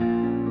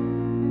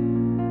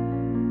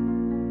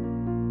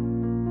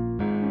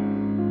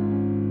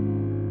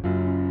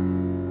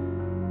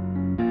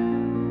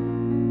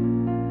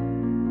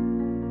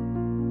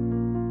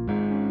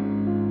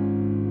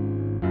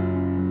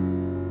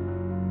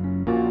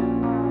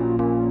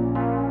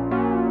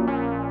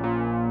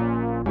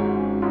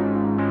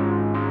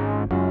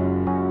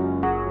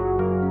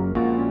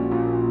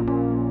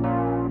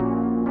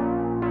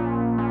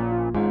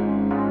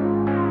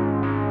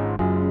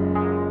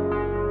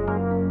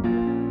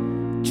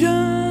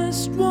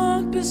Just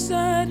walk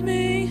beside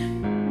me,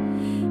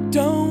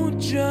 don't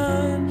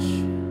judge.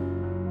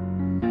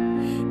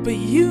 But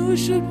you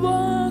should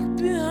walk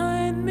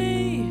behind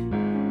me,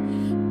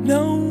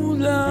 no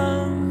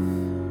love.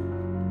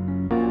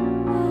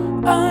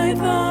 I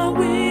thought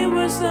we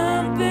were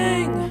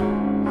something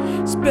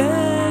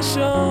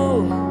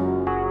special,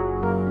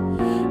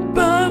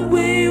 but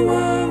we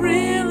were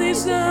really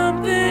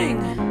something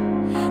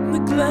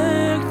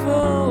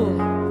neglectful.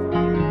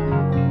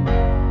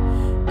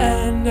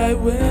 And I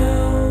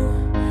will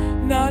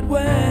not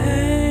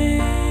wait.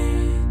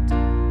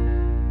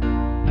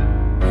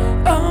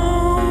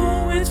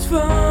 Oh, it's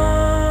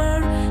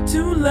far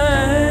too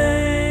late.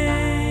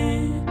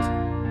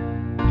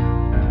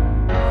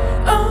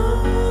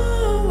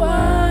 Oh,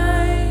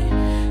 I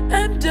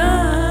am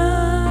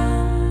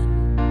done.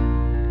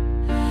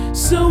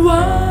 So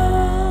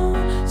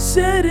I'll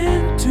set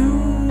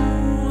into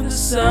the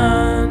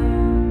sun.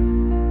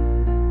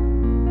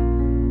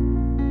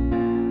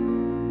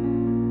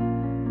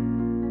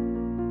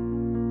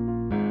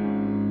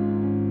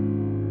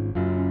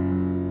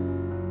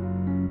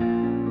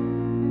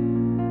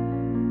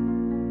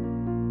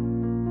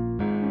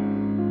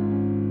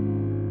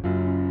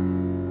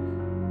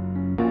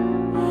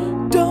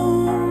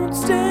 Don't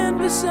stand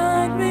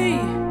beside me,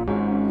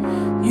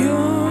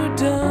 you're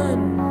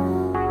done.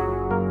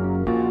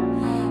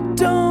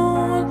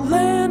 Don't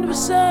land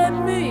beside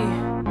me,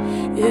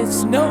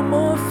 it's no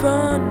more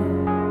fun.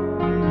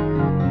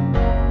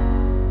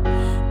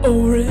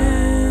 Or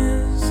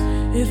is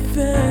it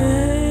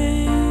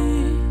fate?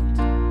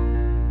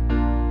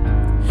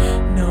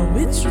 No,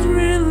 it's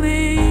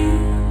really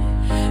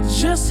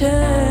just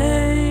hate.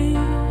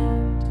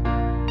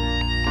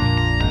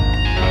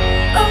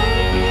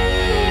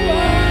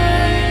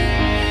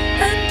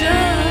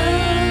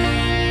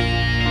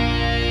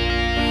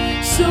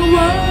 So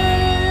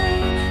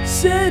I'll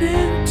set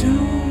into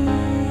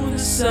the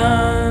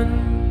sun.